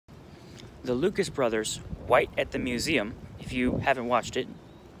The Lucas Brothers White at the Museum, if you haven't watched it,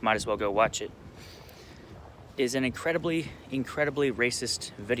 might as well go watch it, is an incredibly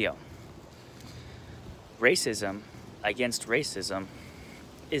racist video. Racism against racism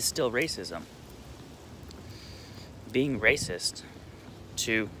is still racism. Being racist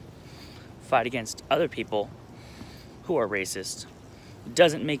to fight against other people who are racist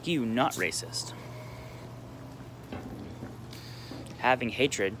doesn't make you not racist. Having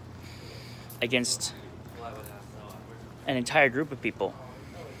hatred against an entire group of people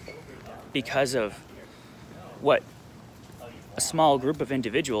because of what a small group of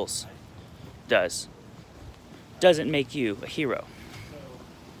individuals doesn't make you a hero.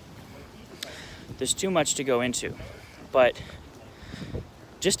 There's too much to go into, but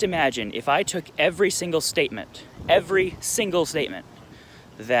just imagine if I took every single statement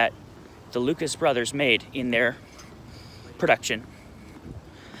that the Lucas Brothers made in their production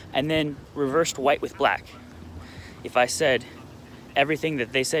and then reversed white with black. If I said everything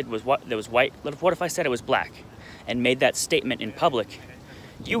that they said was what was white, what if I said it was black and made that statement in public?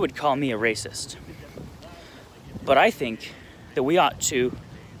 You would call me a racist. But I think that we ought to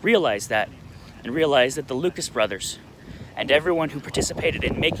realize that and realize that the Lucas Brothers and everyone who participated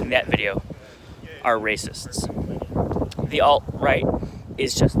in making that video are racists. The alt-right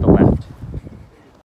is just the left.